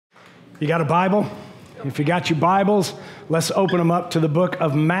You got a Bible? If you got your Bibles, let's open them up to the book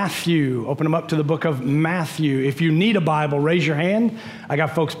of Matthew. Open them up to the book of Matthew. If you need a Bible, raise your hand. I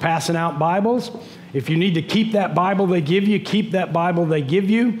got folks passing out Bibles. If you need to keep that Bible they give you, keep that Bible they give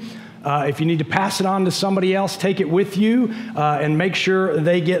you. If you need to pass it on to somebody else, take it with you and make sure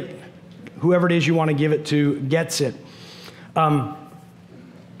they get, whoever it is you want to give it to gets it.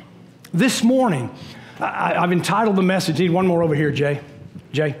 This morning, I've entitled the message, need one more over here, Jay.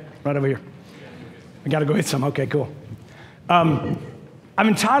 Jay, right over here. I got to go hit some. Okay, cool. I've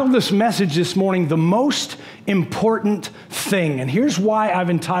entitled this message this morning, The Most Important Thing. And here's why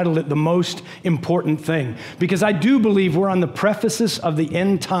I've entitled it The Most Important Thing. Because I do believe we're on the precipice of the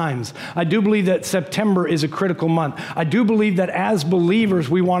end times. I do believe that September is a critical month. I do believe that as believers,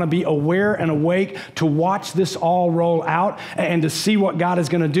 we want to be aware and awake to watch this all roll out and to see what God is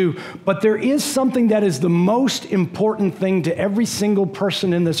going to do. But there is something that is the most important thing to every single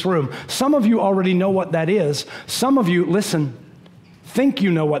person in this room. Some of you already know what that is. Some of you, listen, think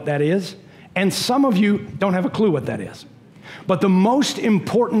you know what that is, and some of you don't have a clue what that is. But the most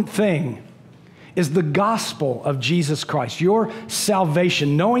important thing is the gospel of Jesus Christ. Your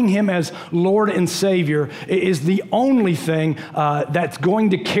salvation, knowing Him as Lord and Savior, is the only thing that's going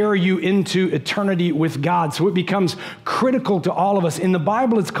to carry you into eternity with God. So it becomes critical to all of us. In the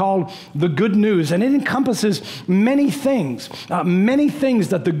Bible, it's called the good news, and it encompasses many things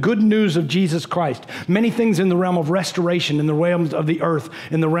that the good news of Jesus Christ, many things in the realm of restoration, in the realms of the earth,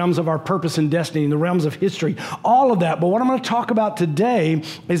 in the realms of our purpose and destiny, in the realms of history, all of that. But what I'm going to talk about today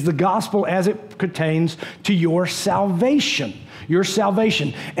is the gospel as it pertains to your salvation. Your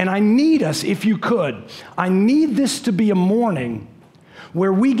salvation. And I need us, if you could, I need this to be a morning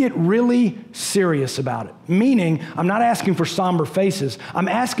where we get really serious about it. Meaning, I'm not asking for somber faces. I'm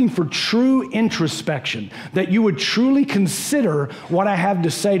asking for true introspection, that you would truly consider what I have to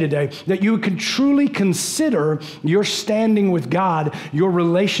say today, that you can truly consider your standing with God, your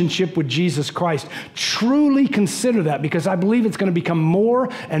relationship with Jesus Christ. Truly consider that, because I believe it's going to become more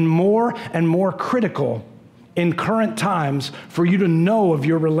and more and more critical in current times for you to know of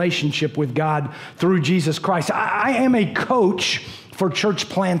your relationship with God through Jesus Christ. I am a coach for church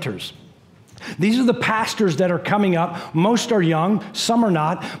planters. These are the pastors that are coming up. Most are young, some are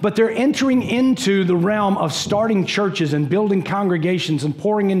not, but they're entering into the realm of starting churches and building congregations and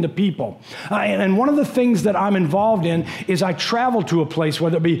pouring into people. And one of the things that I'm involved in is I travel to a place,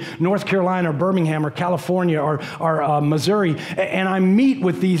 whether it be North Carolina or Birmingham or California or Missouri, and I meet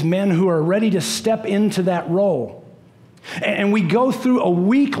with these men who are ready to step into that role. And we go through a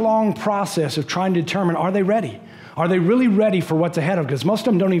week-long process of trying to determine, are they ready? Are they really ready for what's ahead of them? Because most of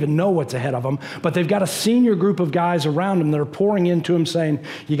them don't even know what's ahead of them, but they've got a senior group of guys around them that are pouring into them saying,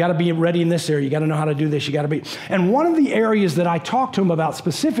 you got to be ready in this area. You got to know how to do this. You got to be. And one of the areas that I talk to them about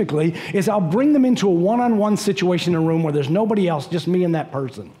specifically is I'll bring them into a one-on-one situation in a room where there's nobody else, just me and that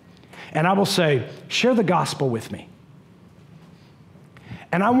person. And I will say, share the gospel with me.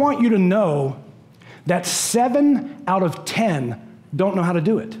 And I want you to know that 7 out of 10 don't know how to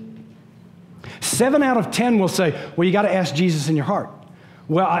do it. 7 out of 10 will say, well, you got to ask Jesus in your heart.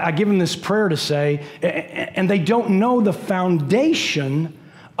 Well, I give them this prayer to say, and they don't know the foundation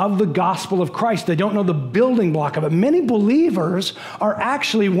of the gospel of Christ. They don't know the building block of it. Many believers are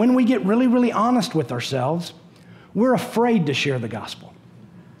actually, when we get really, really honest with ourselves, we're afraid to share the gospel.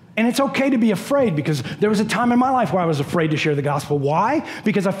 And it's okay to be afraid, because there was a time in my life where I was afraid to share the gospel. Why?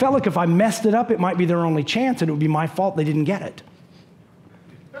 Because I felt like if I messed it up, it might be their only chance and it would be my fault they didn't get it.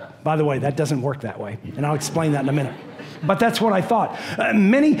 By the way, that doesn't work that way, and I'll explain that in a minute. But that's what I thought.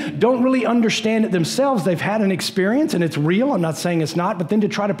 Many don't really understand it themselves. They've had an experience, and it's real. I'm not saying it's not, but then to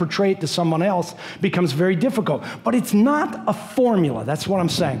try to portray it to someone else becomes very difficult. But it's not a formula. That's what I'm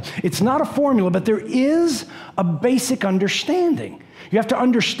saying. It's not a formula, but there is a basic understanding. You have to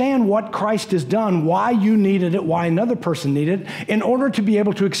understand what Christ has done, why you needed it, why another person needed it, in order to be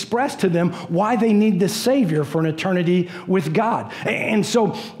able to express to them why they need this Savior for an eternity with God. And so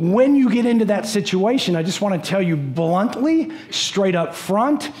when you get into that situation, I just want to tell you bluntly, straight up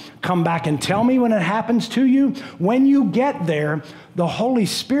front, come back and tell me when it happens to you. When you get there, the Holy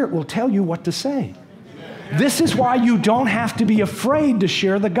Spirit will tell you what to say. This is why you don't have to be afraid to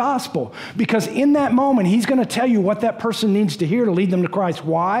share the gospel, because in that moment, He's going to tell you what that person needs to hear to lead them to Christ.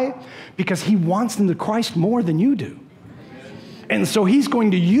 Why? Because He wants them to Christ more than you do. And so He's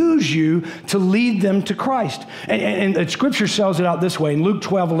going to use you to lead them to Christ. And the Scripture spells it out this way. In Luke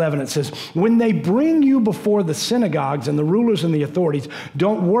 12:11, it says, when they bring you before the synagogues and the rulers and the authorities,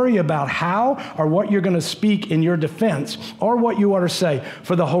 don't worry about how or what you're going to speak in your defense or what you ought to say,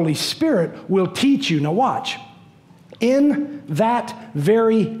 for the Holy Spirit will teach you. Now watch. in that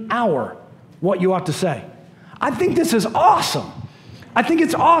very hour what you ought to say. I think this is awesome. I think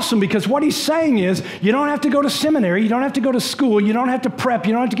it's awesome because what he's saying is you don't have to go to seminary, you don't have to go to school, you don't have to prep,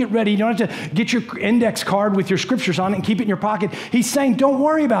 you don't have to get ready, you don't have to get your index card with your scriptures on it and keep it in your pocket. He's saying don't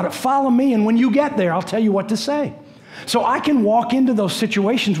worry about it, follow me, and when you get there, I'll tell you what to say. So I can walk into those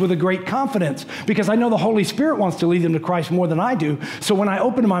situations with a great confidence because I know the Holy Spirit wants to lead them to Christ more than I do. So when I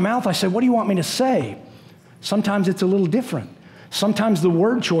open my mouth, I say, what do you want me to say? Sometimes it's a little different. Sometimes the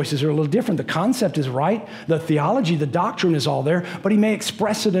word choices are a little different. The concept is right. The theology, the doctrine is all there, but he may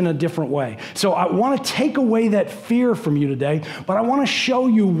express it in a different way. So I want to take away that fear from you today, but I want to show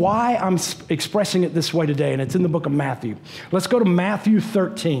you why I'm expressing it this way today, and it's in the book of Matthew. Let's go to Matthew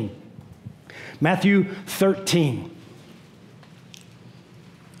 13. Matthew 13.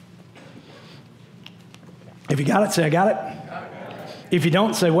 If you got it, say, I got it. If you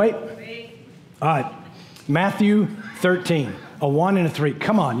don't, say, wait. All right. Matthew 13. A 1 and a 3.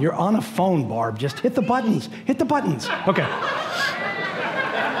 Come on, you're on a phone, Barb. Just hit the buttons. Hit the buttons. Okay.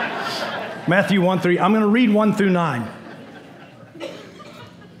 Matthew 1-3. I'm going to read 1 through 9.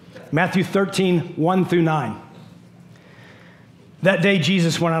 Matthew 13, 1 through 9. That day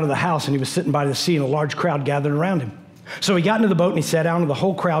Jesus went out of the house and he was sitting by the sea and a large crowd gathered around him. So he got into the boat and he sat down with the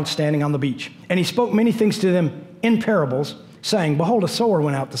whole crowd standing on the beach. And he spoke many things to them in parables, saying, behold, a sower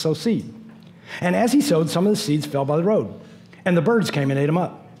went out to sow seed. And as he sowed, some of the seeds fell by the road. And the birds came and ate them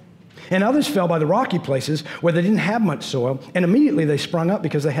up. And others fell by the rocky places where they didn't have much soil, and immediately they sprung up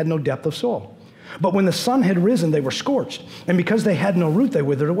because they had no depth of soil. But when the sun had risen, they were scorched, and because they had no root, they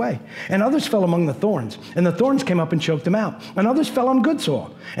withered away. And others fell among the thorns, and the thorns came up and choked them out. And others fell on good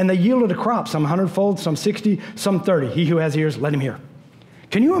soil, and they yielded a crop, some 100-fold, some 60, some 30. He who has ears, let him hear.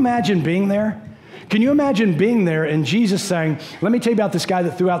 Can you imagine being there? Can you imagine being there and Jesus saying, let me tell you about this guy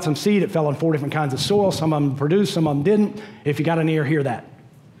that threw out some seed. It fell on 4 different kinds of soil. Some of them produced, some of them didn't. If you got an ear, hear that.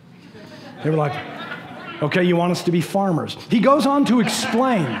 They were like, okay, you want us to be farmers. He goes on to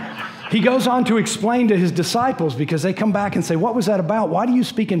explain. He goes on to explain to his disciples because they come back and say, what was that about? Why do you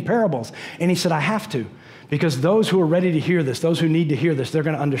speak in parables? And he said, I have to, because those who are ready to hear this, those who need to hear this, they're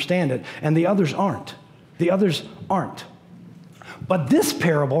going to understand it, and the others aren't. The others aren't. But this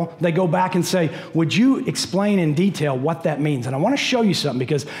parable, they go back and say, would you explain in detail what that means? And I want to show you something,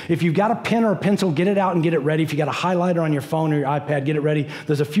 because if you've got a pen or a pencil, get it out and get it ready. If you got a highlighter on your phone or your iPad, get it ready.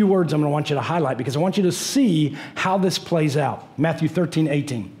 There's a few words I'm going to want you to highlight because I want you to see how this plays out. Matthew 13,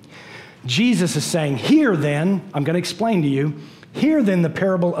 18. Jesus is saying, hear then, I'm going to explain to you, hear then the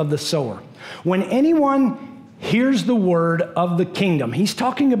parable of the sower. When anyone here's the word of the kingdom. He's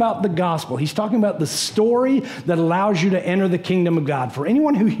talking about the gospel. He's talking about the story that allows you to enter the kingdom of God. For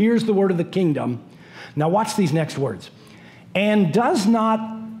anyone who hears the word of the kingdom, now watch these next words, and does not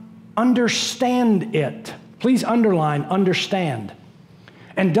understand it. Please underline understand.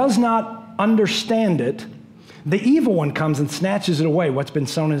 And does not understand it, the evil one comes and snatches it away, what's been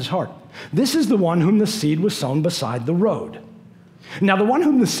sown in his heart. This is the one whom the seed was sown beside the road. Now, the one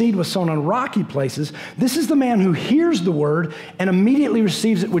whom the seed was sown on rocky places, this is the man who hears the word and immediately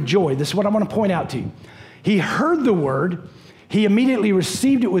receives it with joy. This is what I want to point out to you. He heard the word, he immediately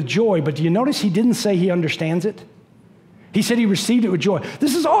received it with joy, but do you notice he didn't say he understands it? He said he received it with joy.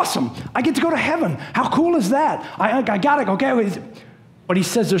 This is awesome. I get to go to heaven. How cool is that? I got it. Okay. But he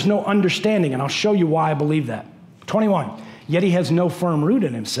says there's no understanding, and I'll show you why I believe that. 21, yet he has no firm root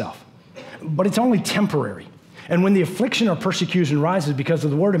in himself, but it's only temporary. And when the affliction or persecution rises because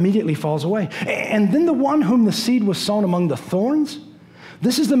of the word, immediately falls away. And then the one whom the seed was sown among the thorns,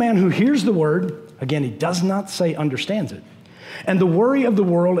 this is the man who hears the word. Again, he does not say understands it. And the worry of the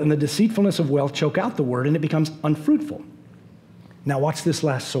world and the deceitfulness of wealth choke out the word, and it becomes unfruitful. Now watch this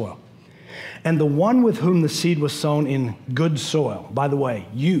last soil. And the one with whom the seed was sown in good soil. By the way,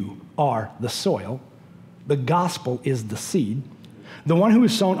 you are the soil. The gospel is the seed. The one who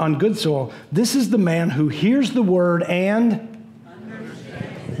is sown on good soil, this is the man who hears the word and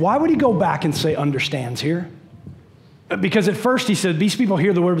understands. Why would he go back and say understands here? Because at first he said, these people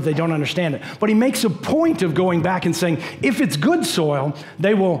hear the word, but they don't understand it. But he makes a point of going back and saying, if it's good soil,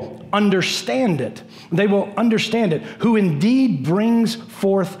 they will understand it. They will understand it, who indeed brings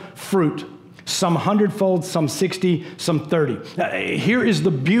forth fruit. Some 100-fold, some 60, some 30. Here is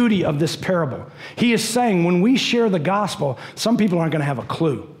the beauty of this parable. He is saying when we share the gospel, some people aren't going to have a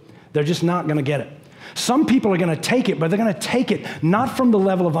clue. They're just not going to get it. Some people are going to take it, but they're going to take it not from the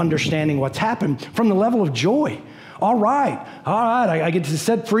level of understanding what's happened, from the level of joy. All right, I get to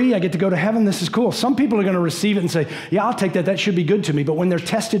set free, I get to go to heaven, this is cool. Some people are going to receive it and say, yeah, I'll take that, that should be good to me. But when they're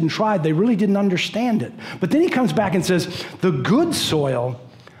tested and tried, they really didn't understand it. But then he comes back and says, the good soil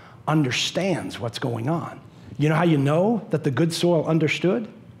understands what's going on. You know how you know that the good soil understood?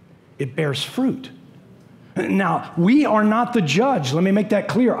 It bears fruit. Now, we are not the judge. Let me make that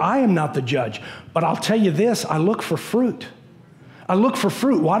clear. I am not the judge. But I'll tell you this, I look for fruit. I look for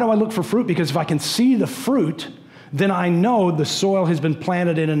fruit. Why do I look for fruit? Because if I can see the fruit, then I know the soil has been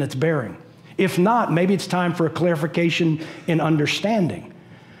planted in and it's bearing. If not, maybe it's time for a clarification in understanding.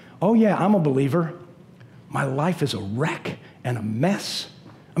 Oh yeah, I'm a believer. My life is a wreck and a mess.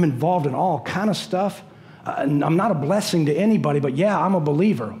 I'm involved in all kind of stuff. I'm not a blessing to anybody, but yeah, I'm a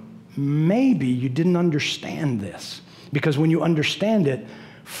believer. Maybe you didn't understand this, because when you understand it,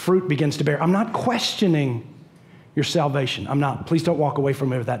 fruit begins to bear. I'm not questioning your salvation. I'm not. Please don't walk away from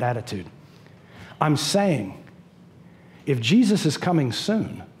me with that attitude. I'm saying, if Jesus is coming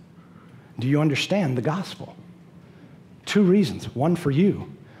soon, do you understand the gospel? 2 reasons. One for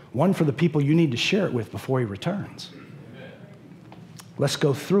you. One for the people you need to share it with before he returns. Let's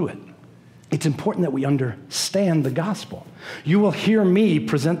go through it. It's important that we understand the gospel. You will hear me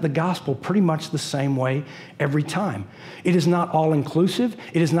present the gospel pretty much the same way every time. It is not all-inclusive.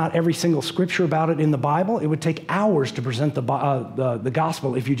 It is not every single scripture about it in the Bible. It would take hours to present the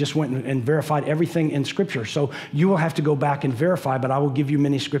gospel if you just went and verified everything in Scripture. So you will have to go back and verify, but I will give you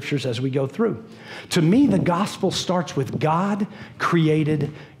many scriptures as we go through. To me, the gospel starts with God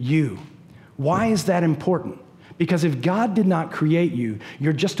created you. Why is that important? Because if God did not create you,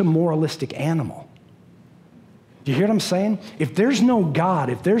 you're just a moralistic animal. Do you hear what I'm saying? If there's no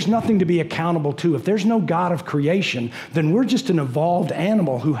God, if there's nothing to be accountable to, if there's no God of creation, then we're just an evolved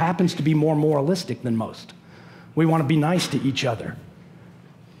animal who happens to be more moralistic than most. We want to be nice to each other.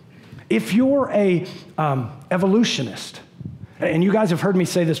 If you're a evolutionist, and you guys have heard me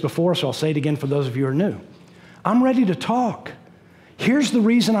say this before, so I'll say it again for those of you who are new. I'm ready to talk. Here's the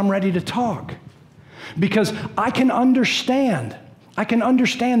reason I'm ready to talk. Because I can understand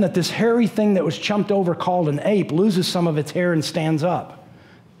that this hairy thing that was chumped over called an ape loses some of its hair and stands up.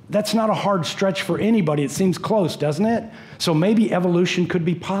 That's not a hard stretch for anybody. It seems close, doesn't it? So maybe evolution could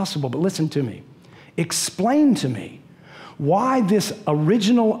be possible, but listen to me. Explain to me why this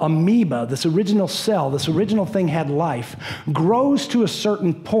original amoeba, this original cell, this original thing had life, grows to a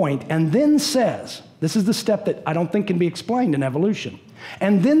certain point and then says, this is the step that I don't think can be explained in evolution,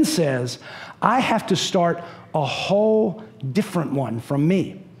 and then says, I have to start a whole different one from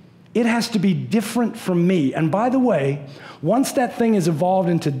me. It has to be different from me. And by the way, once that thing is evolved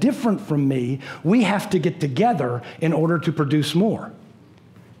into different from me, we have to get together in order to produce more.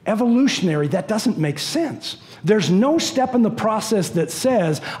 Evolutionary, that doesn't make sense. There's no step in the process that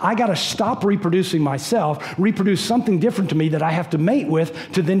says, I got to stop reproducing myself, reproduce something different to me that I have to mate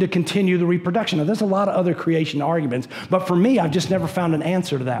with to continue the reproduction. Now, there's a lot of other creation arguments, but for me, I've just never found an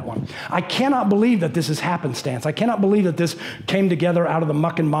answer to that one. I cannot believe that this is happenstance. I cannot believe that this came together out of the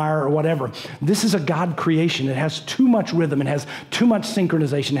muck and mire or whatever. This is a God creation. It has too much rhythm. It has too much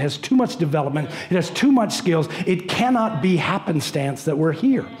synchronization. It has too much development. It has too much skills. It cannot be happenstance that we're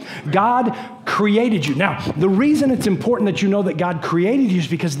here. God created you. Now, the reason it's important that you know that God created you is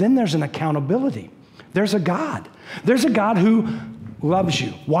because then there's an accountability. There's a God. There's a God who loves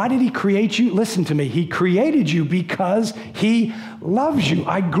you. Why did he create you? Listen to me. He created you because he loves you.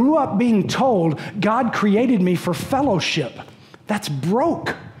 I grew up being told God created me for fellowship. That's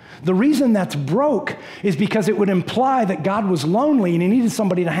broke. The reason that's broke is because it would imply that God was lonely and he needed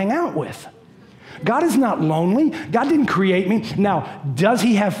somebody to hang out with. God is not lonely. God didn't create me. Now, does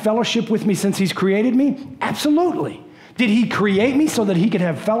he have fellowship with me since he's created me? Absolutely. Did he create me so that he could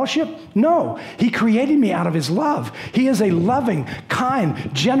have fellowship? No. He created me out of his love. He is a loving,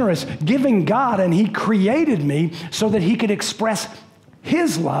 kind, generous, giving God, and he created me so that he could express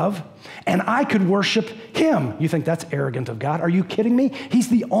his love and I could worship him. You think that's arrogant of God? Are you kidding me? He's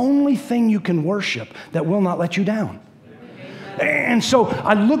the only thing you can worship that will not let you down. And so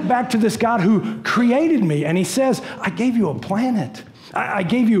I look back to this God who created me, and he says, I gave you a planet. I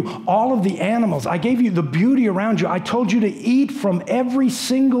gave you all of the animals. I gave you the beauty around you. I told you to eat from every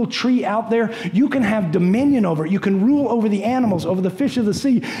single tree out there. You can have dominion over it. You can rule over the animals, over the fish of the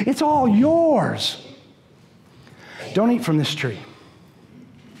sea. It's all yours. Don't eat from this tree.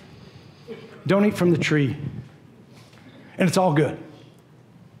 Don't eat from the tree. And it's all good.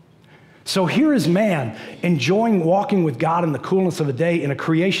 So here is man enjoying walking with God in the coolness of a day in a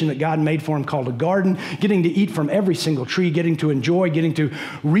creation that God made for him called a garden, getting to eat from every single tree, getting to enjoy, getting to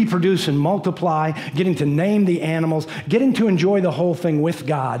reproduce and multiply, getting to name the animals, getting to enjoy the whole thing with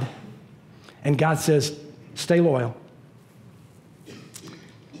God. And God says, stay loyal.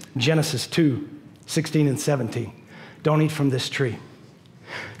 Genesis 2:16 and 17. Don't eat from this tree.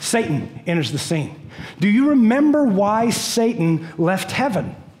 Satan enters the scene. Do you remember why Satan left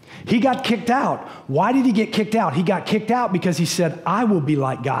heaven? He got kicked out. Why did he get kicked out? He got kicked out because he said, I will be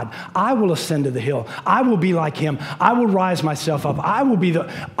like God. I will ascend to the hill. I will be like him. I will rise myself up. I will be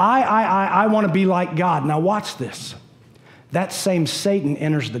I want to be like God. Now watch this. That same Satan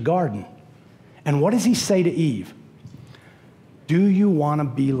enters the garden. And what does he say to Eve? Do you want to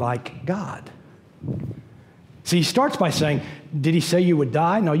be like God? See, he starts by saying, did he say you would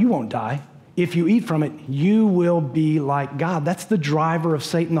die? No, you won't die. If you eat from it, you will be like God. That's the driver of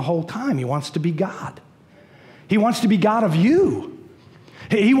Satan the whole time. He wants to be God. He wants to be God of you.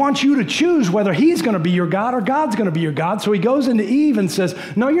 He wants you to choose whether he's going to be your God or God's going to be your God. So he goes into Eve and says,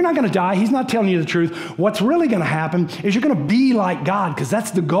 no, you're not going to die. He's not telling you the truth. What's really going to happen is you're going to be like God, because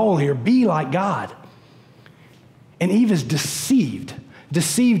that's the goal here, be like God. And Eve is deceived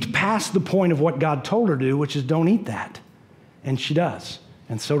past the point of what God told her to do, which is don't eat that. And she does.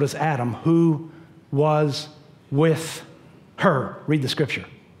 And so does Adam, who was with her. Read the scripture.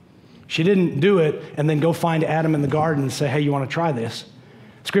 She didn't do it and then go find Adam in the garden and say, hey, you want to try this?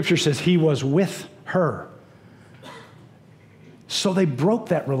 Scripture says he was with her. So they broke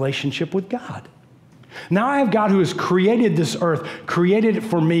that relationship with God. Now I have God who has created this earth, created it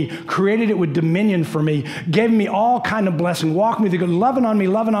for me, created it with dominion for me, gave me all kind of blessing, walked me through, loving on me,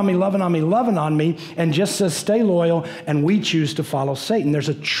 loving on me, loving on me, loving on me, and just says stay loyal, and we choose to follow Satan. There's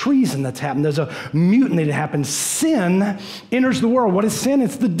a treason that's happened. There's a mutiny that happens. Sin enters the world. What is sin?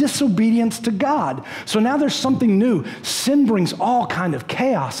 It's the disobedience to God. So now there's something new. Sin brings all kind of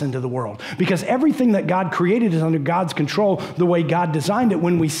chaos into the world because everything that God created is under God's control the way God designed it.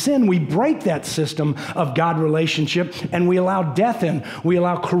 When we sin, we break that system of God relationship, and we allow death in, we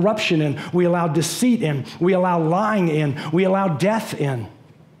allow corruption in, we allow deceit in, we allow lying in, we allow death in.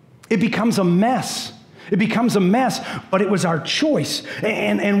 It becomes a mess. It becomes a mess, but it was our choice.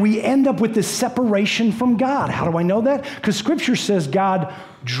 And we end up with this separation from God. How do I know that? Because Scripture says God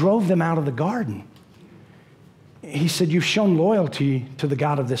drove them out of the garden. He said, you've shown loyalty to the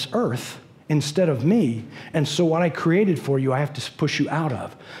God of this earth instead of me. And so what I created for you, I have to push you out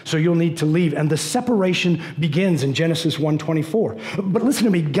of. So you'll need to leave. And the separation begins in Genesis 1:24. But listen to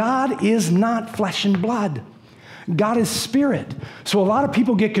me, God is not flesh and blood. God is spirit. So a lot of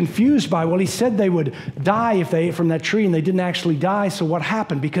people get confused by, well, he said they would die if they ate from that tree, and they didn't actually die. So what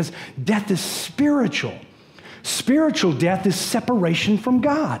happened? Because death is spiritual. Spiritual death is separation from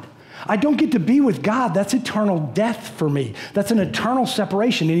God. I don't get to be with God. That's eternal death for me. That's an eternal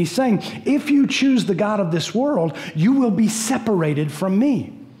separation. And he's saying, if you choose the God of this world, you will be separated from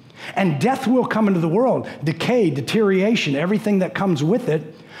me. And death will come into the world, decay, deterioration, everything that comes with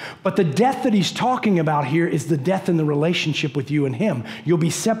it. But the death that he's talking about here is the death in the relationship with you and him. You'll be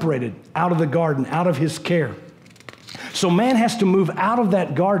separated out of the garden, out of his care. So man has to move out of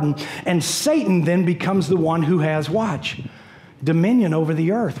that garden, and Satan then becomes the one who has, watch, dominion over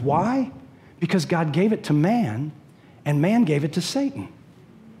the earth. Why? Because God gave it to man, and man gave it to Satan.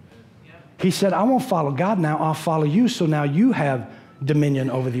 He said, I won't follow God now, I'll follow you, so now you have dominion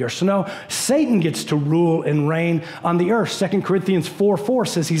over the earth. So now Satan gets to rule and reign on the earth. 2 Corinthians 4:4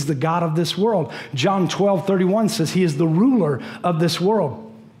 says he's the God of this world. John 12:31 says he is the ruler of this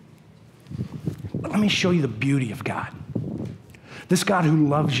world. But let me show you the beauty of God. This God who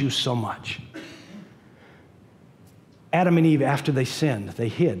loves you so much. Adam and Eve, after they sinned, they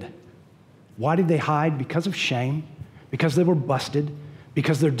hid. Why did they hide? Because of shame, because they were busted,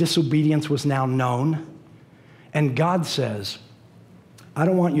 because their disobedience was now known. And God says, I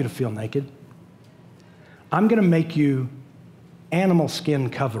don't want you to feel naked. I'm going to make you animal skin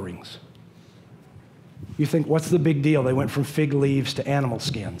coverings. You think, what's the big deal? They went from fig leaves to animal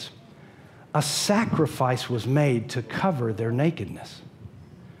skins. A sacrifice was made to cover their nakedness.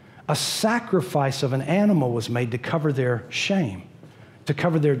 A sacrifice of an animal was made to cover their shame, to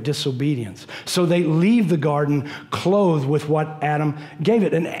cover their disobedience. So they leave the garden clothed with what Adam gave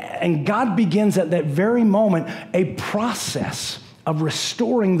it. And God begins at that very moment a process of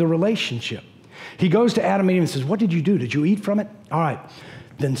restoring the relationship. He goes to Adam and Eve and says, what did you do? Did you eat from it? All right.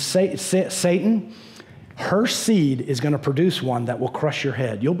 Then Satan, her seed is going to produce one that will crush your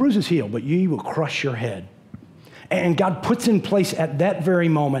head. You'll bruise his heel, but you will crush your head. And God puts in place at that very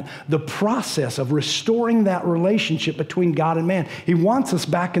moment the process of restoring that relationship between God and man. He wants us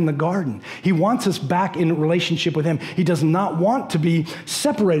back in the garden. He wants us back in relationship with him. He does not want to be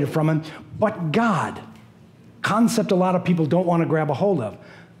separated from him, but God, concept a lot of people don't want to grab a hold of,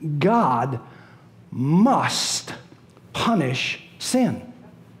 God must punish sin.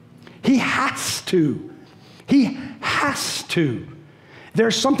 He has to. He has to.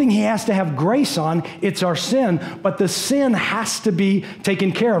 There's something he has to have grace on. It's our sin, but the sin has to be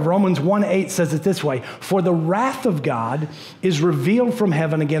taken care of. Romans 1:8 says it this way, "For the wrath of God is revealed from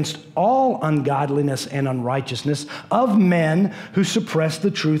heaven against all ungodliness and unrighteousness of men who suppress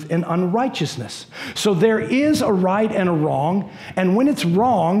the truth in unrighteousness." So there is a right and a wrong, and when it's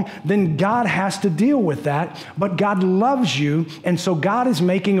wrong, then God has to deal with that, but God loves you, and so God is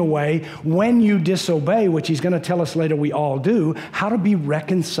making a way when you disobey, which he's going to tell us later we all do, how to be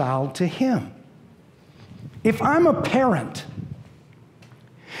reconciled to him. If I'm a parent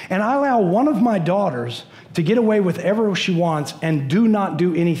and I allow one of my daughters to get away with whatever she wants and do not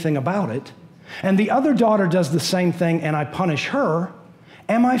do anything about it, and the other daughter does the same thing and I punish her,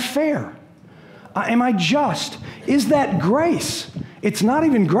 am I fair? Am I just? Is that grace? It's not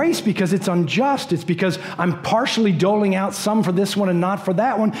even grace because it's unjust. It's because I'm partially doling out some for this one and not for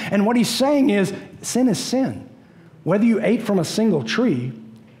that one. And what he's saying is, sin is sin. Whether you ate from a single tree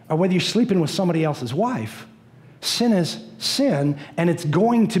or whether you're sleeping with somebody else's wife, sin is sin, and it's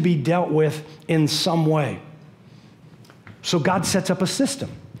going to be dealt with in some way. So God sets up a system.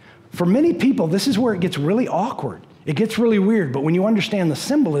 For many people, this is where it gets really awkward. It gets really weird, but when you understand the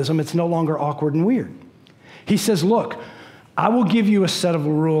symbolism, it's no longer awkward and weird. He says, look, I will give you a set of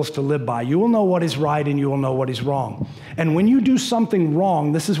rules to live by. You will know what is right and you will know what is wrong. And when you do something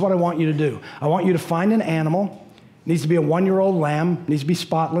wrong, this is what I want you to do. I want you to find an animal. It needs to be a 1-year-old lamb. It needs to be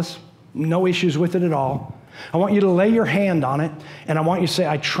spotless. No issues with it at all. I want you to lay your hand on it, and I want you to say,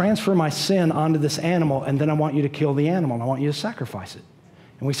 I transfer my sin onto this animal, and then I want you to kill the animal, and I want you to sacrifice it.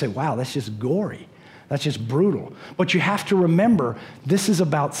 And we say, wow, that's just gory. That's just brutal. But you have to remember, this is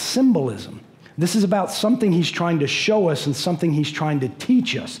about symbolism. This is about something he's trying to show us and something he's trying to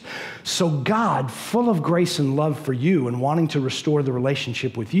teach us. So God, full of grace and love for you and wanting to restore the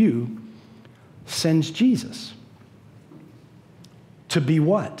relationship with you, sends Jesus to be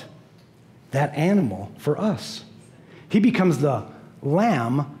what? That animal for us. He becomes the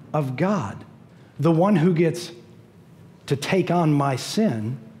Lamb of God, the one who gets to take on my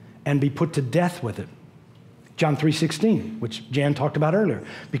sin and be put to death with it. John 3:16, which Jan talked about earlier.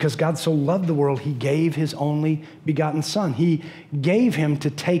 Because God so loved the world, he gave his only begotten son. He gave him to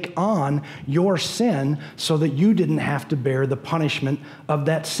take on your sin so that you didn't have to bear the punishment of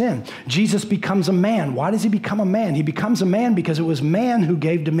that sin. Jesus becomes a man. Why does he become a man? He becomes a man because it was man who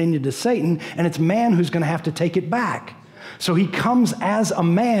gave dominion to Satan, and it's man who's going to have to take it back. So he comes as a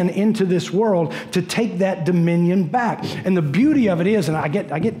man into this world to take that dominion back. And the beauty of it is, and I get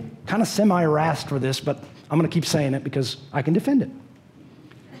kind of semi-harassed for this, but I'm going to keep saying it because I can defend it.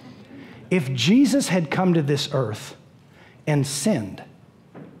 If Jesus had come to this earth and sinned,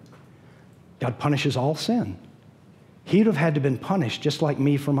 God punishes all sin. He would have had to have been punished just like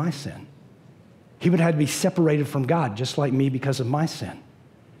me for my sin. He would have had to be separated from God just like me because of my sin.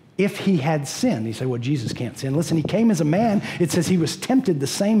 If he had sinned, you say, well, Jesus can't sin. Listen, he came as a man. It says he was tempted the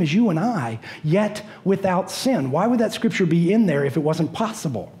same as you and I, yet without sin. Why would that scripture be in there if it wasn't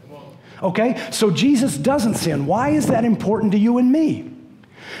possible? Okay, so Jesus doesn't sin. Why is that important to you and me?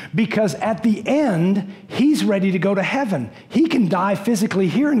 Because at the end, he's ready to go to heaven. He can die physically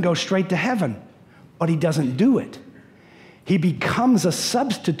here and go straight to heaven, but he doesn't do it. He becomes a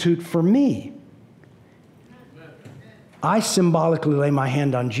substitute for me. I symbolically lay my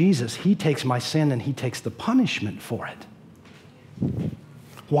hand on Jesus. He takes my sin and he takes the punishment for it.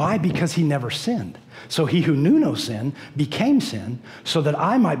 Why? Because he never sinned. So he who knew no sin became sin so that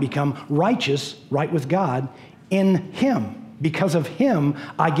I might become righteous, right with God, in him. Because of him,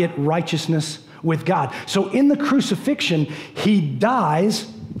 I get righteousness with God. So in the crucifixion, he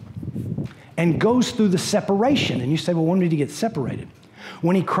dies and goes through the separation. And you say, well, when did he get separated?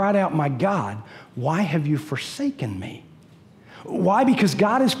 When he cried out, my God, why have you forsaken me? Why? Because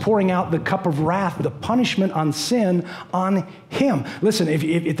God is pouring out the cup of wrath, the punishment on sin on him. Listen,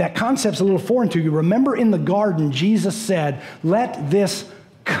 if that concept's a little foreign to you, remember in the garden, Jesus said, let this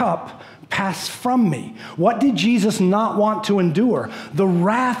cup pass from me. What did Jesus not want to endure? The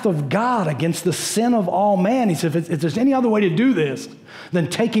wrath of God against the sin of all man. He said, if there's any other way to do this than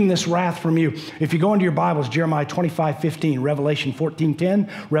taking this wrath from you. If you go into your Bibles, Jeremiah 25:15, Revelation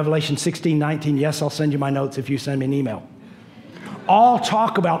 14:10, Revelation 16:19. Yes, I'll send you my notes if you send me an email. All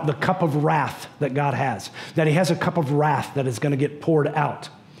talk about the cup of wrath that God has, that he has a cup of wrath that is going to get poured out.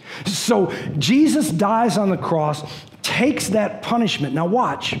 So Jesus dies on the cross, takes that punishment. Now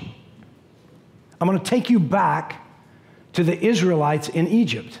watch. I'm going to take you back to the Israelites in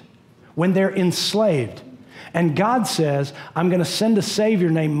Egypt when they're enslaved. And God says, I'm going to send a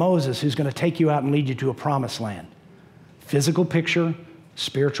Savior named Moses who's going to take you out and lead you to a promised land. Physical picture,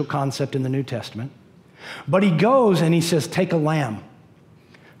 spiritual concept in the New Testament. But he goes and he says, take a lamb.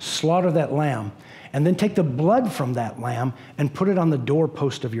 slaughter that lamb, and then take the blood from that lamb and put it on the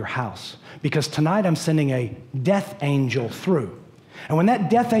doorpost of your house. Because tonight I'm sending a death angel through. And when that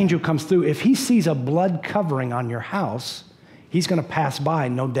death angel comes through, if he sees a blood covering on your house, he's going to pass by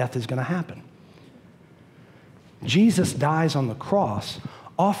and no death is going to happen. Jesus dies on the cross,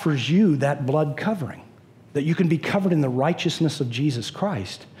 offers you that blood covering, that you can be covered in the righteousness of Jesus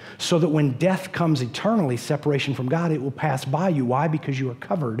Christ, so that when death comes eternally, separation from God, it will pass by you. Why? Because you are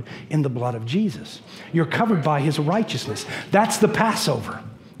covered in the blood of Jesus. You're covered by his righteousness. That's the Passover.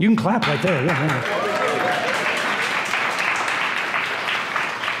 You can clap right there. Yeah.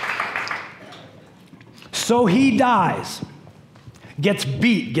 So he dies, gets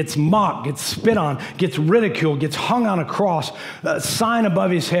beat, gets mocked, gets spit on, gets ridiculed, gets hung on a cross, sign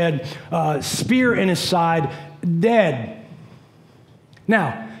above his head, spear in his side, dead.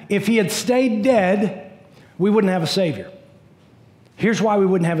 Now, if he had stayed dead, we wouldn't have a Savior. Here's why we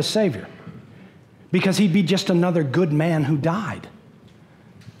wouldn't have a Savior. Because he'd be just another good man who died.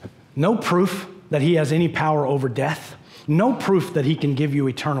 No proof that he has any power over death. No proof that he can give you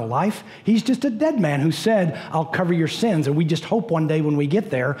eternal life. He's just a dead man who said, I'll cover your sins. And we just hope one day when we get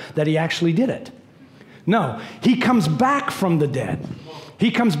there that he actually did it. No, he comes back from the dead.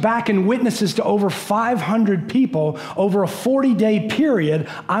 He comes back and witnesses to over 500 people over a 40-day period.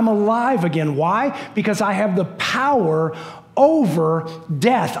 I'm alive again. Why? Because I have the power over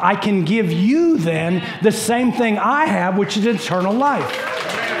death. I can give you then the same thing I have, which is eternal life.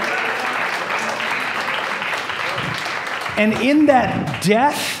 And in that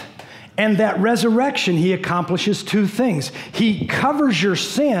death and that resurrection, he accomplishes two things. He covers your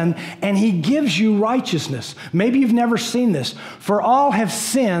sin and he gives you righteousness. Maybe you've never seen this. For all have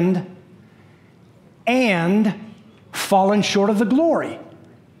sinned and fallen short of the glory.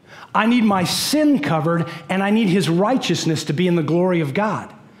 I need my sin covered and I need his righteousness to be in the glory of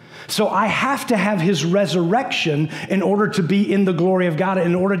God. So I have to have his resurrection in order to be in the glory of God,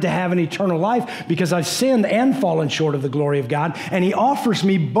 in order to have an eternal life, because I've sinned and fallen short of the glory of God, and he offers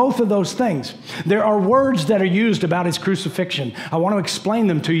me both of those things. There are words that are used about his crucifixion. I want to explain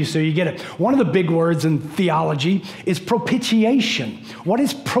them to you so you get it. One of the big words in theology is propitiation. What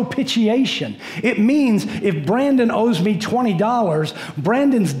is propitiation? It means if Brandon owes me $20,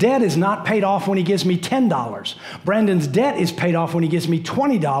 Brandon's debt is not paid off when he gives me $10. Brandon's debt is paid off when he gives me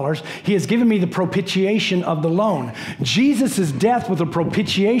 $20. He has given me the propitiation of the loan. Jesus' death was a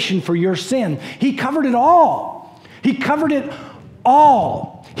propitiation for your sin. He covered it all. He covered it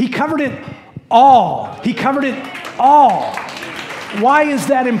all. He covered it all. He covered it all. Why is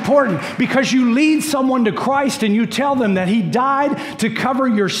that important? Because you lead someone to Christ and you tell them that he died to cover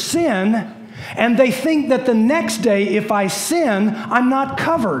your sin, and they think that the next day, if I sin, I'm not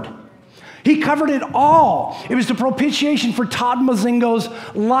covered. He covered it all. It was the propitiation for Todd Mozingo's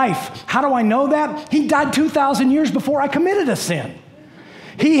life. How do I know that? He died 2,000 years before I committed a sin.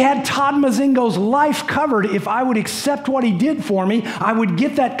 He had Todd Mozingo's life covered. If I would accept what he did for me, I would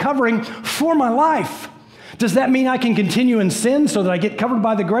get that covering for my life. Does that mean I can continue in sin so that I get covered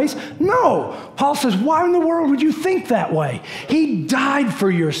by the grace? No. Paul says, why in the world would you think that way? He died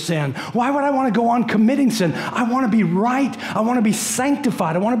for your sin. Why would I want to go on committing sin? I want to be right. I want to be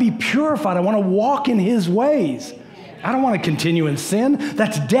sanctified. I want to be purified. I want to walk in his ways. I don't want to continue in sin.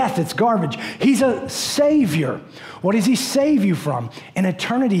 That's death. It's garbage. He's a savior. What does he save you from? An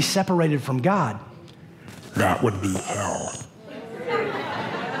eternity separated from God. That would be hell.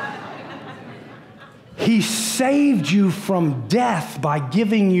 He saved you from death by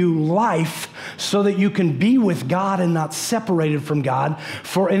giving you life so that you can be with God and not separated from God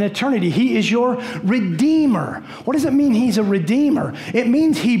for an eternity. He is your redeemer. What does it mean he's a redeemer? It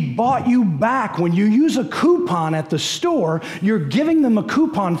means he bought you back. When you use a coupon at the store, you're giving them a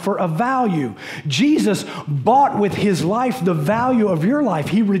coupon for a value. Jesus bought with his life the value of your life.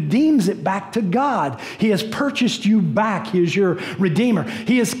 He redeems it back to God. He has purchased you back. He is your redeemer.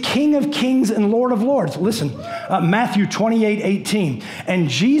 He is King of kings and Lord of lords. Listen, Matthew 28:18. And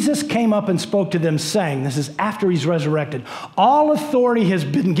Jesus came up and spoke to them, saying, this is after he's resurrected, all authority has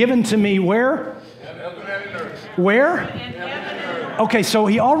been given to me where? Where? Okay, so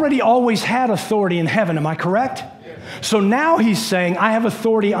he already always had authority in heaven. Am I correct? So now he's saying, I have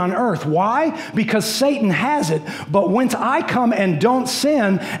authority on earth. Why? Because Satan has it. But once I come and don't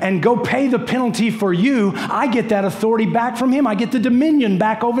sin and go pay the penalty for you, I get that authority back from him. I get the dominion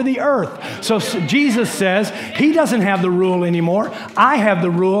back over the earth. So Jesus says, he doesn't have the rule anymore. I have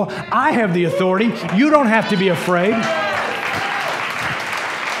the rule. I have the authority. You don't have to be afraid.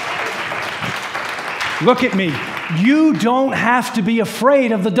 Look at me. You don't have to be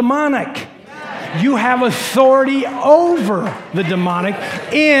afraid of the demonic. You have authority over the demonic.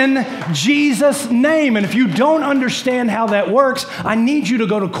 in Jesus' name. And if you don't understand how that works, I need you to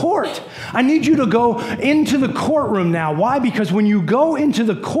go to court. I need you to go into the courtroom now. Why? Because when you go into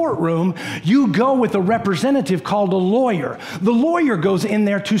the courtroom, you go with a representative called a lawyer. The lawyer goes in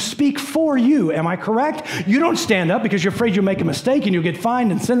there to speak for you. Am I correct? You don't stand up because you're afraid you'll make a mistake and you'll get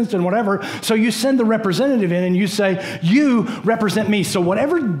fined and sentenced and whatever. So you send the representative in and you say, you represent me. So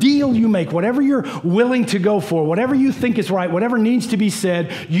whatever deal you make, whatever you're willing to go for, whatever you think is right, whatever needs to be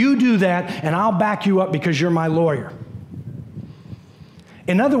said, you do that and I'll back you up because you're my lawyer.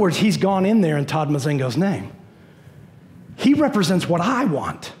 In other words, he's gone in there in Todd Mozingo's name. He represents what I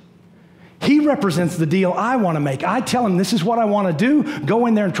want. He represents the deal I want to make. I tell him, this is what I want to do. Go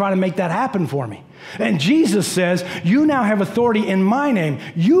in there and try to make that happen for me. And Jesus says, you now have authority in my name.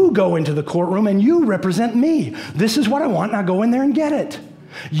 You go into the courtroom and you represent me. This is what I want. Now go in there and get it.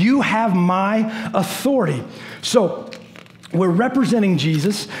 You have my authority. So we're representing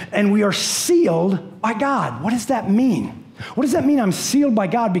Jesus and we are sealed by God. What does that mean? What does that mean? I'm sealed by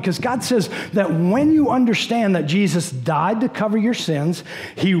God because God says that when you understand that Jesus died to cover your sins,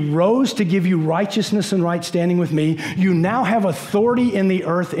 he rose to give you righteousness and right standing with me, you now have authority in the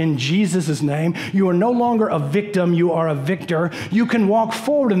earth in Jesus' name. You are no longer a victim, you are a victor. You can walk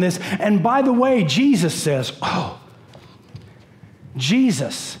forward in this. And by the way, Jesus says,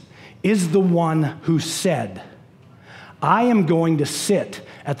 Jesus is the one who said, I am going to sit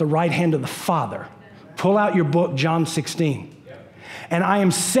at the right hand of the Father. Pull out your book, John 16. And I am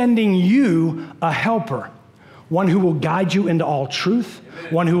sending you a helper, one who will guide you into all truth,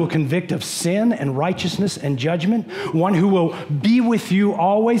 one who will convict of sin and righteousness and judgment, one who will be with you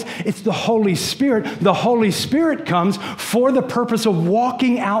always. It's the Holy Spirit. The Holy Spirit comes for the purpose of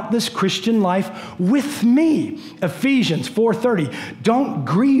walking out this Christian life with me. Ephesians 4:30, don't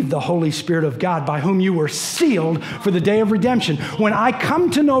grieve the Holy Spirit of God by whom you were sealed for the day of redemption. When I come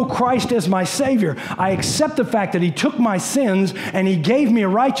to know Christ as my Savior, I accept the fact that he took my sins and he gave me a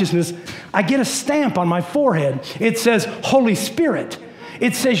righteousness. I get a stamp on my forehead. It says, Holy Spirit.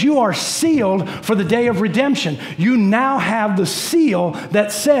 It says you are sealed for the day of redemption. You now have the seal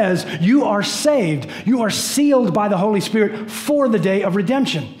that says you are saved. You are sealed by the Holy Spirit for the day of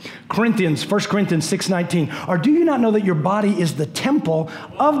redemption. 1 Corinthians 6:19. Or do you not know that your body is the temple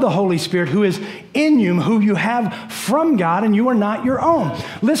of the Holy Spirit who is in you, who you have from God, and you are not your own?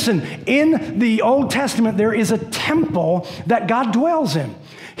 Listen, in the Old Testament, there is a temple that God dwells in.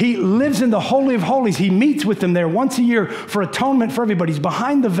 He lives in the Holy of Holies. He meets with them there once a year for atonement for everybody. He's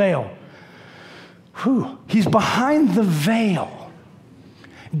behind the veil. He's behind the veil.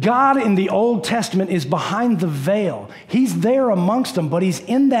 God in the Old Testament is behind the veil. He's there amongst them, but he's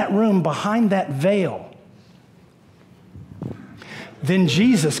in that room behind that veil. Then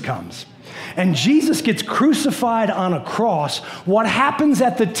Jesus comes, and Jesus gets crucified on a cross. What happens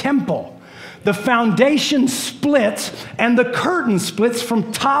at the temple? The foundation splits and the curtain splits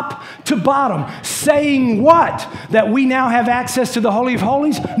from top to bottom. Saying what? That we now have access to the Holy of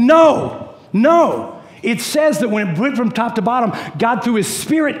Holies? No. It says that when it went from top to bottom, God through his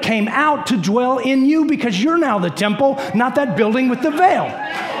Spirit came out to dwell in you because you're now the temple, not that building with the veil.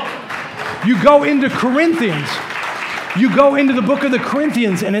 You go into Corinthians. You go into the book of the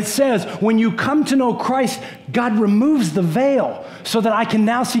Corinthians and it says, when you come to know Christ, God removes the veil so that I can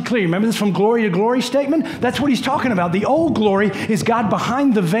now see clearly. Remember this from glory to glory statement? That's what he's talking about. The old glory is God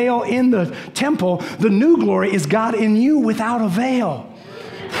behind the veil in the temple. The new glory is God in you without a veil.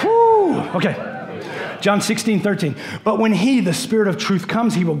 Whew. Okay. John 16:13. But when he, the Spirit of truth,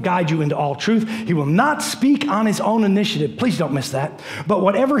 comes, he will guide you into all truth. He will not speak on his own initiative. Please don't miss that. But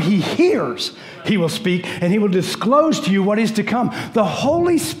whatever he hears, he will speak, and he will disclose to you what is to come. The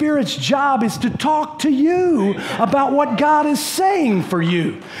Holy Spirit's job is to talk to you about what God is saying for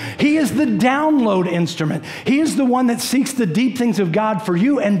you. He is the download instrument. He is the one that seeks the deep things of God for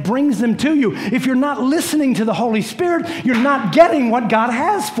you and brings them to you. If you're not listening to the Holy Spirit, you're not getting what God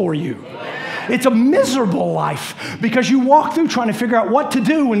has for you. It's a miserable life because you walk through trying to figure out what to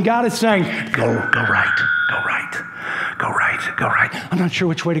do when God is saying, go right, go right, go right, go right. I'm not sure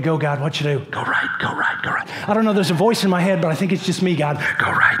which way to go, God. What should I do? Go right, go right, go right. I don't know. There's a voice in my head, but I think it's just me, God.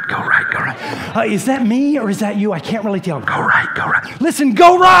 Go right, go right, go right. Is that me or is that you? I can't really tell. Go right, go right. Listen,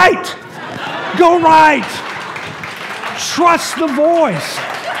 go right. Go right. Trust the voice.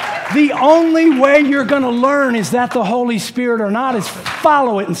 The only way you're going to learn is that the Holy Spirit or not is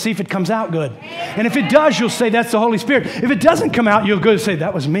follow it and see if it comes out good. And if it does, you'll say, that's the Holy Spirit. If it doesn't come out, you'll go say,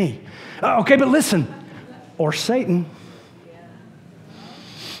 that was me. Okay, but listen, or Satan.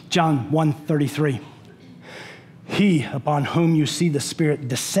 John 1:33. He upon whom you see the Spirit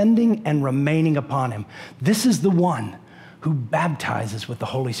descending and remaining upon him. This is the one who baptizes with the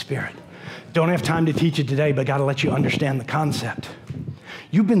Holy Spirit. Don't have time to teach it today, but got to let you understand the concept.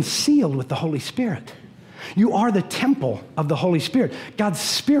 You've been sealed with the Holy Spirit. You are the temple of the Holy Spirit. God's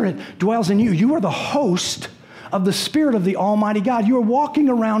Spirit dwells in you. You are the host of the Spirit of the Almighty God. You are walking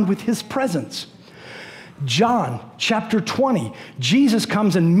around with His presence. John chapter 20, Jesus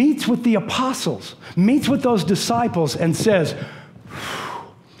comes and meets with the apostles, meets with those disciples and says,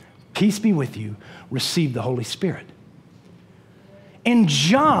 peace be with you, receive the Holy Spirit. In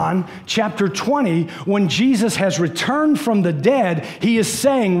John chapter 20, when Jesus has returned from the dead, He is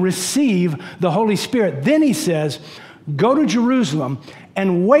saying, receive the Holy Spirit. Then He says, go to Jerusalem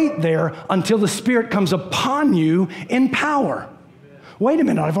and wait there until the Spirit comes upon you in power. Wait a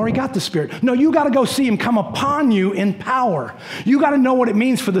minute, I've already got the Spirit. No, you got to go see Him come upon you in power. You got to know what it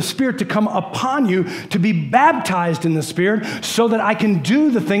means for the Spirit to come upon you, to be baptized in the Spirit so that I can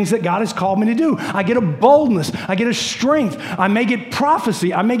do the things that God has called me to do. I get a boldness. I get a strength. I may get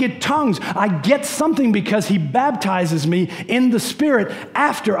prophecy. I may get tongues. I get something because He baptizes me in the Spirit.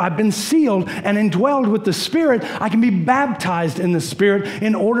 After I've been sealed and indwelled with the Spirit, I can be baptized in the Spirit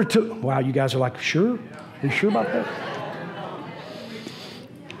in order to... Wow, you guys are like, sure? Are you sure about that?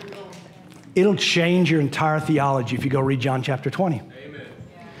 It'll change your entire theology if you go read John chapter 20. Amen.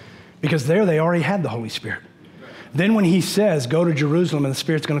 Because there they already had the Holy Spirit. Then when He says, go to Jerusalem and the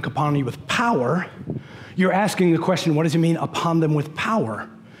Spirit's going to come upon you with power, you're asking the question, what does He mean upon them with power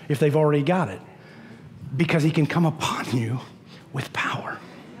if they've already got it? Because He can come upon you with power.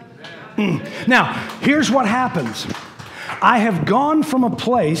 Now, here's what happens. I have gone from a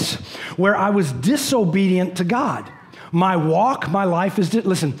place where I was disobedient to God. My walk, my life is...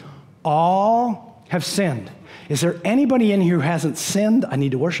 Listen, all have sinned. Is there anybody in here who hasn't sinned? I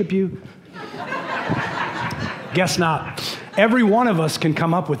need to worship you. Guess not. Every one of us can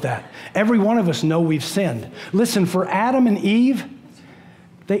come up with that. Every one of us know we've sinned. Listen, for Adam and Eve,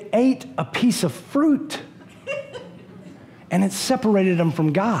 they ate a piece of fruit and it separated them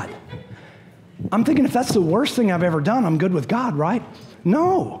from God. I'm thinking if that's the worst thing I've ever done, I'm good with God, right?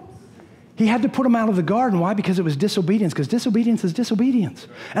 No. He had to put them out of the garden. Why? Because it was disobedience. Because disobedience is disobedience.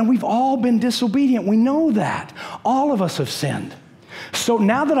 And we've all been disobedient. We know that. All of us have sinned. So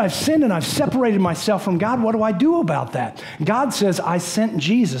now that I've sinned and I've separated myself from God, what do I do about that? God says, I sent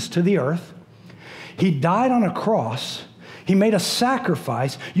Jesus to the earth. He died on a cross. He made a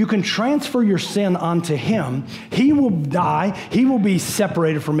sacrifice. You can transfer your sin onto Him. He will die. He will be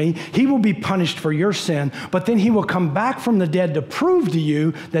separated from me. He will be punished for your sin. But then He will come back from the dead to prove to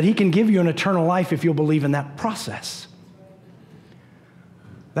you that He can give you an eternal life if you'll believe in that process.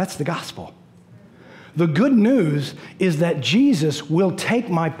 That's the gospel. The good news is that Jesus will take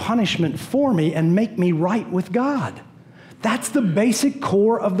my punishment for me and make me right with God. That's the basic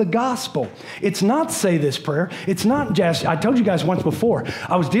core of the gospel. It's not say this prayer. It's not just, I told you guys once before,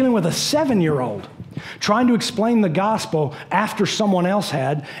 I was dealing with a 7-year-old trying to explain the gospel after someone else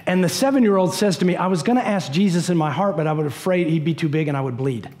had, and the 7-year-old says to me, I was going to ask Jesus in my heart, but I was afraid He'd be too big and I would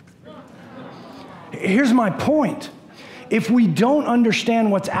bleed. Here's my point. If we don't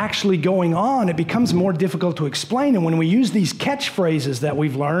understand what's actually going on, it becomes more difficult to explain. And when we use these catchphrases that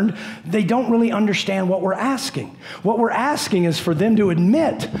we've learned, they don't really understand what we're asking. What we're asking is for them to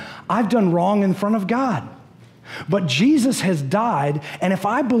admit, I've done wrong in front of God. But Jesus has died, and if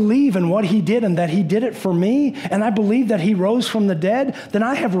I believe in what He did and that He did it for me, and I believe that He rose from the dead, then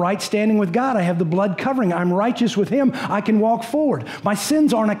I have right standing with God. I have the blood covering. I'm righteous with Him. I can walk forward. My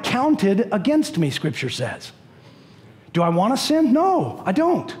sins aren't accounted against me, Scripture says. Do I want to sin? No, I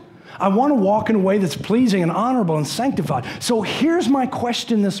don't. I want to walk in a way that's pleasing and honorable and sanctified. So here's my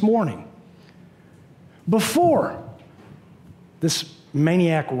question this morning. Before this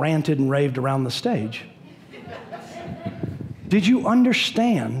maniac ranted and raved around the stage, did you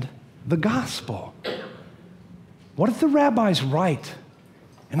understand the gospel? What if the rabbi's right?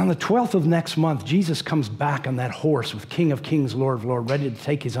 And on the 12th of next month, Jesus comes back on that horse with King of Kings, Lord of Lords, ready to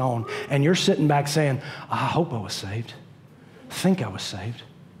take His own. And you're sitting back saying, I hope I was saved. I think I was saved.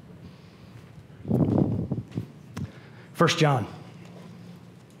 1 John.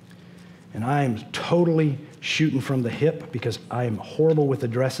 And I am totally shooting from the hip because I am horrible with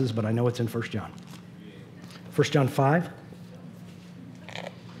addresses, but I know it's in 1 John. 1 John 5.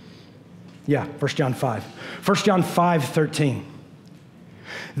 Yeah, 1 John 5. 1 John 5:13.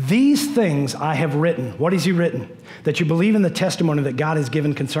 These things I have written. What has He written? That you believe in the testimony that God has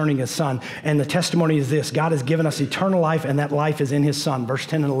given concerning His Son. And the testimony is this: God has given us eternal life, and that life is in His Son. Verse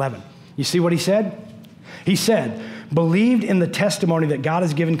 10 and 11. You see what He said? He said, believed in the testimony that God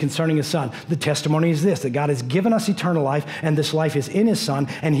has given concerning his Son. The testimony is this, that God has given us eternal life, and this life is in his Son,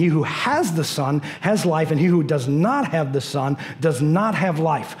 and he who has the Son has life, and he who does not have the Son does not have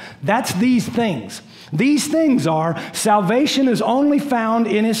life. That's these things. These things are, salvation is only found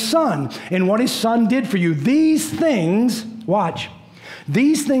in his Son, in what his Son did for you. These things, watch,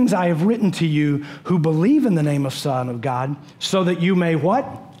 these things I have written to you who believe in the name of Son of God, so that you may what?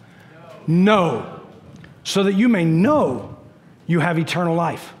 Know. So that you may know you have eternal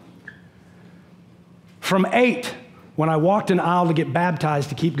life. From 8, when I walked an aisle to get baptized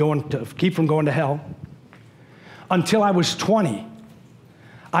to keep from going to hell, until I was 20,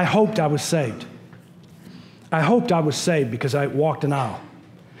 I hoped I was saved. I hoped I was saved because I walked an aisle.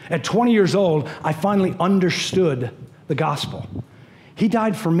 At 20 years old, I finally understood the gospel. He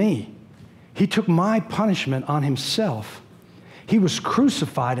died for me. He took my punishment on himself. He was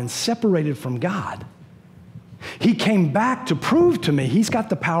crucified and separated from God. He came back to prove to me he's got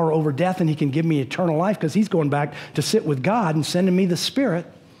the power over death and he can give me eternal life because he's going back to sit with God and sending me the Spirit.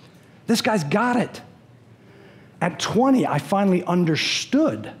 This guy's got it. At 20, I finally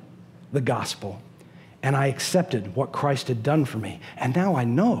understood the gospel and I accepted what Christ had done for me. And now I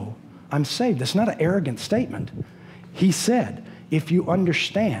know I'm saved. That's not an arrogant statement. He said, if you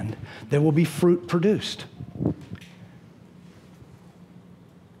understand, there will be fruit produced.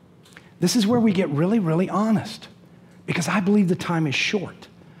 This is where we get really, really honest because I believe the time is short.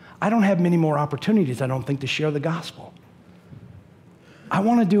 I don't have many more opportunities, I don't think, to share the gospel. I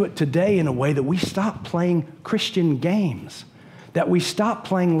want to do it today in a way that we stop playing Christian games, that we stop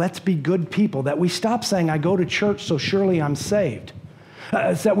playing let's be good people, that we stop saying I go to church so surely I'm saved.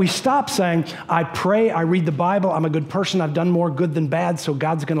 It's that we stop saying I pray, I read the Bible, I'm a good person, I've done more good than bad, so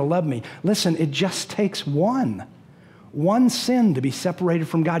God's going to love me. Listen, it just takes one sin to be separated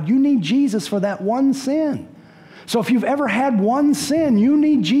from God. You need Jesus for that one sin. So if you've ever had one sin, you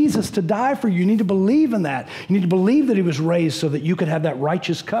need Jesus to die for you. You need to believe in that. You need to believe that he was raised so that you could have that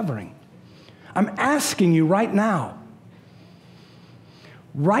righteous covering. I'm asking you right now,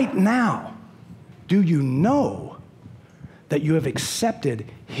 do you know that you have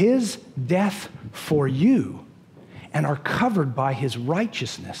accepted his death for you and are covered by his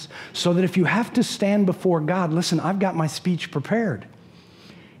righteousness, so that if you have to stand before God, listen, I've got my speech prepared.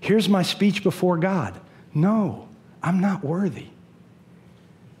 Here's my speech before God. No, I'm not worthy.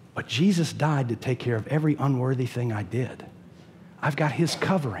 But Jesus died to take care of every unworthy thing I did. I've got his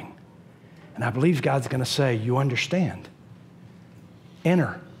covering. And I believe God's going to say, you understand.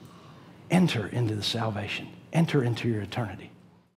 Enter into the salvation. Enter into your eternity.